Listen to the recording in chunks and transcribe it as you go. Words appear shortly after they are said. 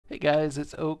Guys,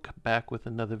 it's Oak back with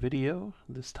another video.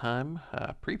 This time,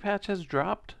 pre-patch has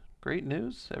dropped. Great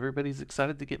news. Everybody's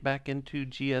excited to get back into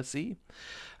GSE.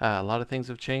 A lot of things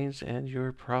have changed and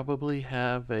you probably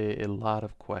have a lot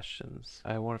of questions.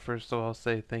 I want to first of all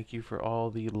say thank you for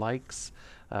all the likes,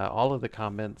 all of the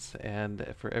comments,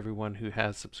 and for everyone who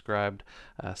has subscribed.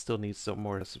 Still needs some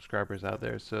more subscribers out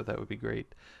there, so that would be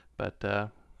great. But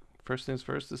first things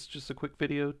first, this is just a quick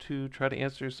video to try to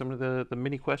answer some of the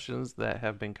many questions that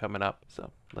have been coming up.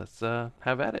 So let's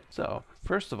have at it. So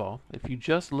first of all, if you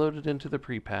just loaded into the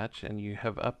pre-patch and you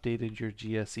have updated your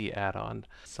GSE add-on,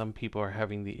 some people are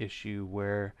having the issue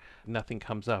where nothing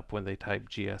comes up when they type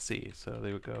GSE. So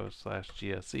they would go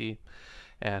 /GSE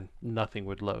and nothing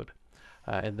would load.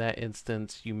 In that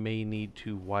instance, you may need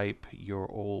to wipe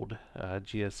your old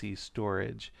GSE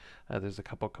storage. There's a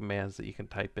couple commands that you can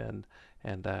type in,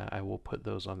 and I will put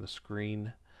those on the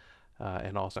screen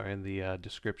and also in the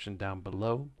description down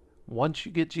below. Once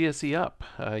you get GSE up,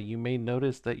 you may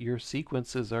notice that your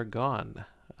sequences are gone.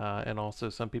 And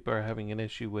also some people are having an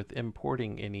issue with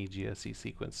importing any GSE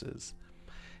sequences.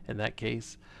 In that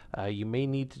case, you may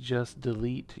need to just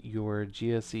delete your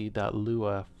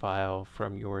GSE.lua file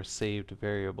from your saved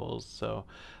variables. So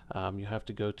you have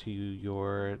to go to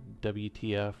your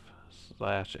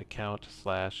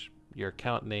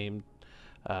WTF/account/YourAccountName,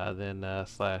 then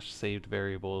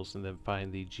 /SavedVariables, and then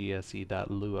find the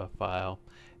GSE.lua file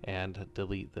and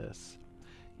delete this.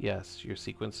 Yes, your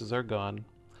sequences are gone.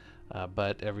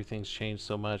 But everything's changed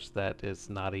so much that it's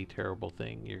not a terrible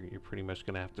thing. You're pretty much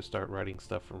going to have to start writing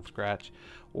stuff from scratch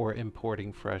or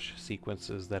importing fresh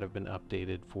sequences that have been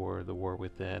updated for the War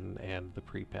Within and the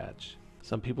pre-patch.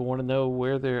 Some people want to know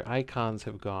where their icons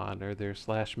have gone or their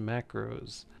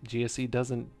 /macros. GSE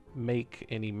doesn't make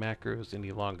any macros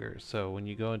any longer. So when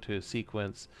you go into a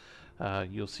sequence,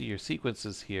 you'll see your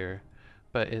sequences here,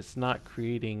 but it's not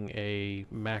creating a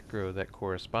macro that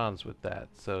corresponds with that.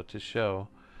 So to show,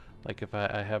 like if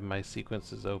I have my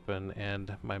sequences open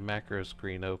and my macro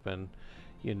screen open,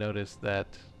 you notice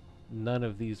that none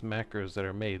of these macros that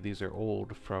are made, these are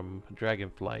old from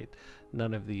Dragonflight,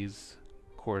 none of these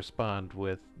correspond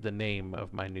with the name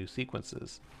of my new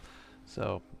sequences.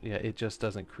 So yeah, it just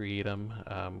doesn't create them.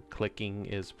 Clicking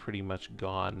is pretty much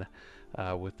gone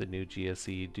with the new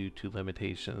GSE due to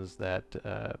limitations that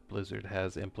Blizzard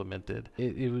has implemented.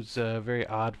 It was a very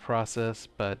odd process,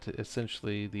 but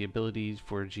essentially the ability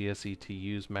for GSE to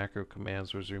use macro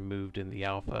commands was removed in the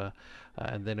alpha,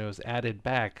 and then it was added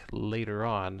back later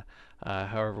on,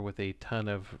 however with a ton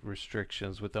of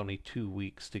restrictions with only 2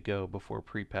 weeks to go before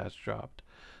pre-patch dropped.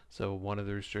 So one of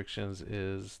the restrictions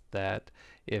is that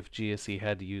if GSE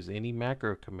had to use any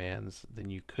macro commands,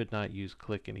 then you could not use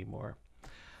click anymore.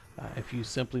 If you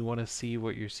simply want to see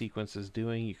what your sequence is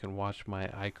doing, you can watch my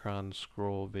icon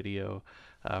scroll video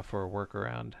for a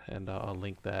workaround, and I'll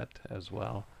link that as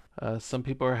well. Some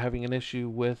people are having an issue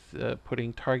with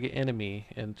putting target enemy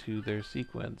into their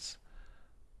sequence.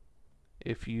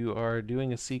 If you are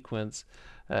doing a sequence,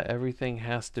 everything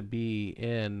has to be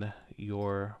in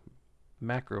your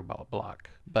macro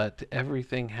block, but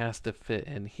everything has to fit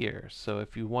in here. So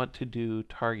if you want to do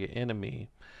target enemy,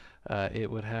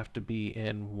 it would have to be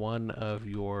in one of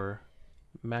your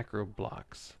macro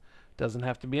blocks. Doesn't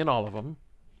have to be in all of them.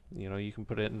 You know, you can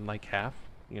put it in like half,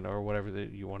 you know, or whatever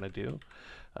that you want to do.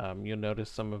 You'll notice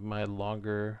some of my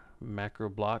longer macro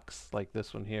blocks, like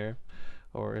this one here,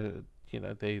 or you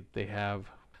know, they have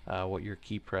what your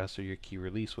key press or your key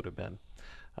release would have been.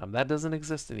 That doesn't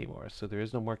exist anymore, so there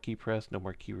is no more key press, no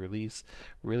more key release.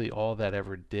 Really all that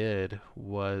ever did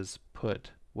was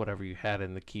put whatever you had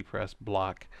in the key press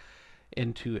block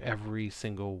into every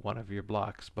single one of your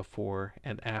blocks before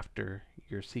and after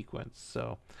your sequence.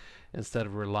 So instead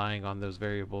of relying on those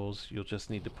variables, you'll just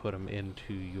need to put them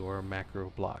into your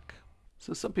macro block.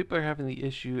 So some people are having the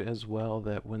issue as well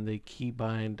that when they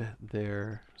keybind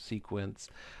their sequence,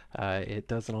 it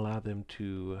doesn't allow them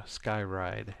to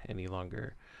skyride any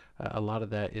longer. A lot of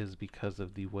that is because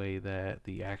of the way that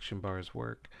the action bars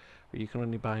work. You can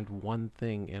only bind one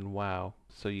thing in WoW,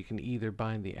 so you can either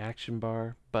bind the action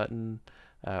bar button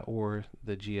or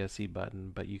the GSE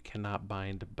button, but you cannot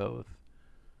bind both.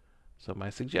 So my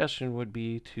suggestion would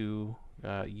be to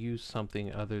use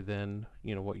something other than,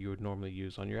 you know, what you would normally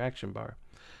use on your action bar.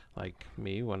 Like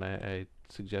me, when I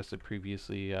suggested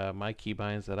previously, my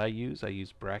keybinds that I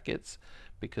use brackets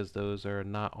because those are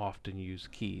not often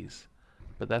used keys.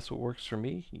 But that's what works for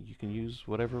me. You can use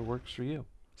whatever works for you.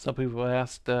 Some people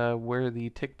asked where the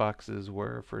tick boxes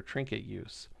were for trinket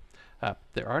use.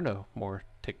 There are no more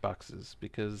tick boxes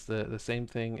because the same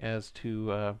thing as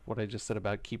to what I just said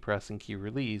about key press and key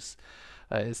release,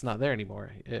 it's not there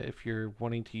anymore. If you're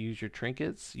wanting to use your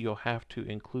trinkets, you'll have to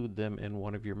include them in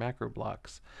one of your macro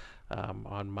blocks.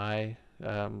 On my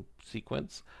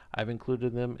sequence, I've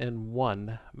included them in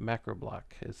one macro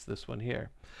block. It's this one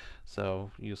here.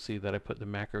 So you'll see that I put the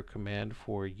macro command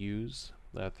for use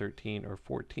 13 or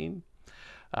 14.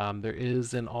 There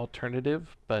is an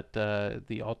alternative, but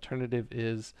the alternative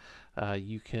is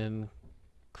you can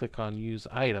click on use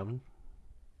item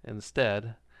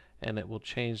instead, and it will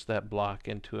change that block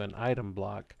into an item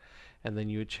block, and then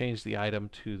you would change the item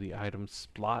to the item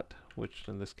slot, which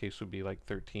in this case would be like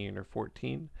 13 or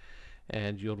 14,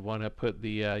 and you'll want to put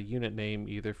the unit name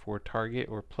either for target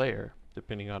or player,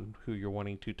 depending on who you're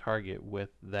wanting to target with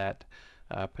that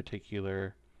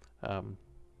particular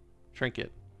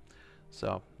trinket.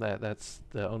 So that's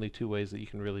the only two ways that you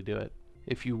can really do it.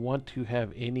 If you want to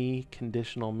have any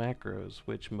conditional macros,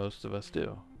 which most of us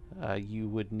do, you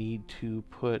would need to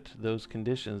put those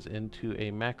conditions into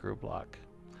a macro block.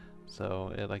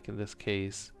 So like in this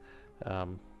case,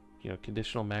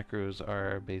 conditional macros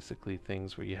are basically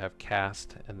things where you have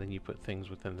cast and then you put things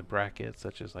within the brackets,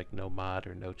 such as like no mod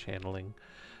or no channeling,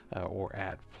 or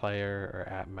at player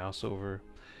or at mouse over,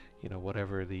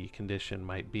 whatever the condition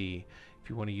might be. If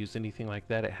you want to use anything like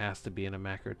that, it has to be in a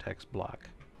macro text block.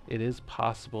 It is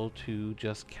possible to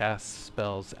just cast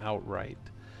spells outright.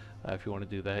 If you want to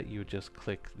do that, you would just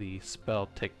click the spell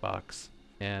tick box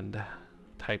and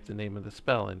type the name of the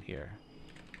spell in here.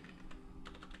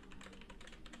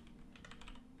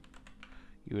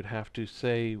 You would have to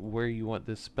say where you want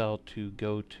this spell to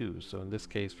go to. So in this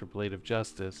case, for Blade of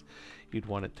Justice, you'd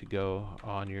want it to go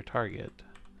on your target.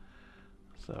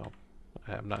 So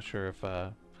I'm not sure if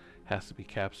has to be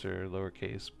caps or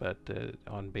lowercase, but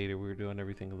on beta we were doing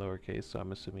everything in lowercase, so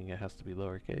I'm assuming it has to be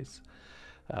lowercase.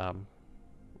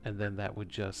 And then that would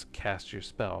just cast your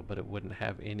spell, but it wouldn't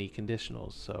have any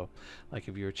conditionals. So like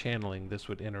if you were channeling, this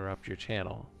would interrupt your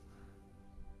channel.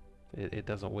 It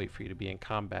doesn't wait for you to be in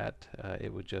combat,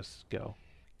 it would just go.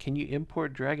 Can you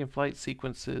import Dragonflight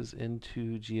sequences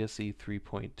into GSE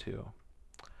 3.2?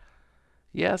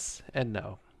 Yes and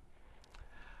no.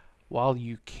 While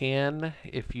you can,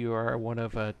 if you are one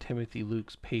of Timothy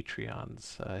Luke's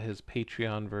Patreons, his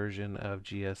Patreon version of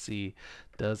GSE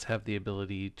does have the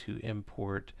ability to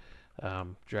import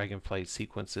Dragonflight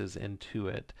sequences into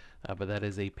it, but that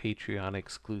is a Patreon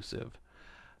exclusive.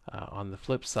 On the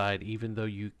flip side, even though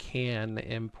you can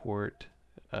import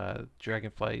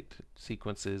Dragonflight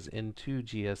sequences into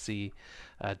GSE,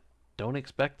 don't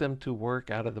expect them to work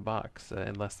out of the box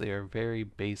unless they are very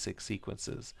basic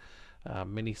sequences.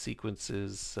 Many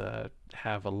sequences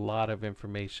have a lot of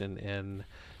information in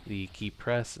the key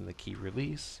press and the key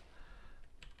release,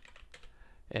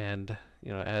 and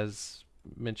as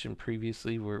mentioned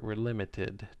previously, we're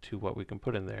limited to what we can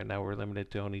put in there. Now we're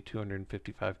limited to only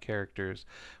 255 characters,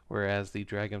 whereas the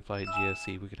Dragonflight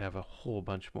GSE we could have a whole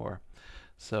bunch more.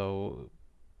 So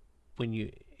when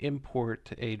you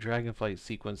import a Dragonflight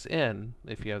sequence in,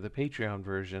 if you have the Patreon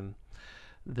version,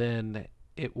 then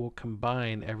it will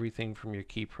combine everything from your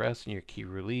key press and your key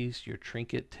release, your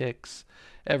trinket ticks,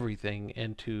 everything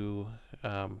into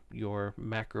your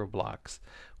macro blocks,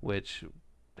 which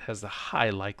has a high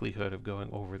likelihood of going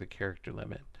over the character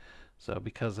limit. So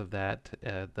because of that,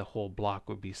 the whole block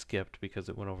would be skipped because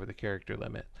it went over the character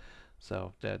limit.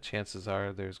 So chances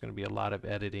are there's going to be a lot of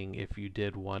editing if you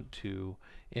did want to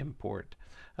import.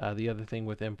 The other thing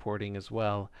with importing as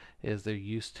well is there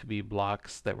used to be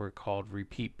blocks that were called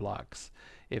repeat blocks.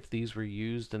 If these were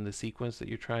used in the sequence that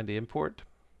you're trying to import,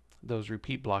 those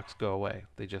repeat blocks go away.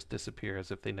 They just disappear as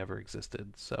if they never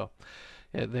existed. So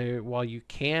while you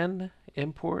can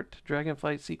import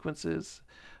Dragonflight sequences,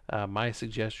 my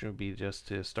suggestion would be just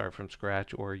to start from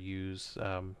scratch or use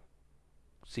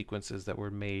sequences that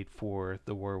were made for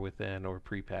the War Within or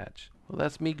pre-patch. Well,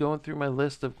 that's me going through my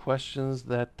list of questions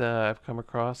that I've come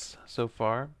across so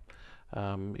far.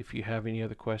 If you have any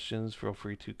other questions, feel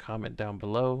free to comment down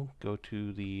below. Go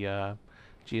to the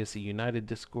GSE United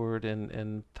Discord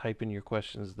and type in your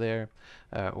questions there,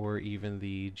 or even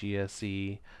the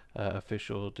GSE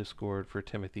official Discord for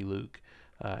Timothy Luke,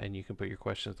 and you can put your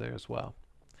questions there as well.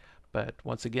 But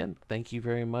once again, thank you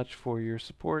very much for your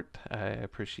support. I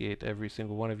appreciate every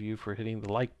single one of you for hitting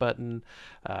the like button,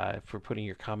 for putting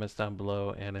your comments down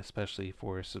below, and especially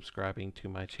for subscribing to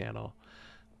my channel.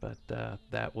 But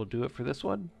that will do it for this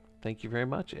one. Thank you very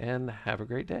much, and have a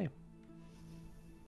great day.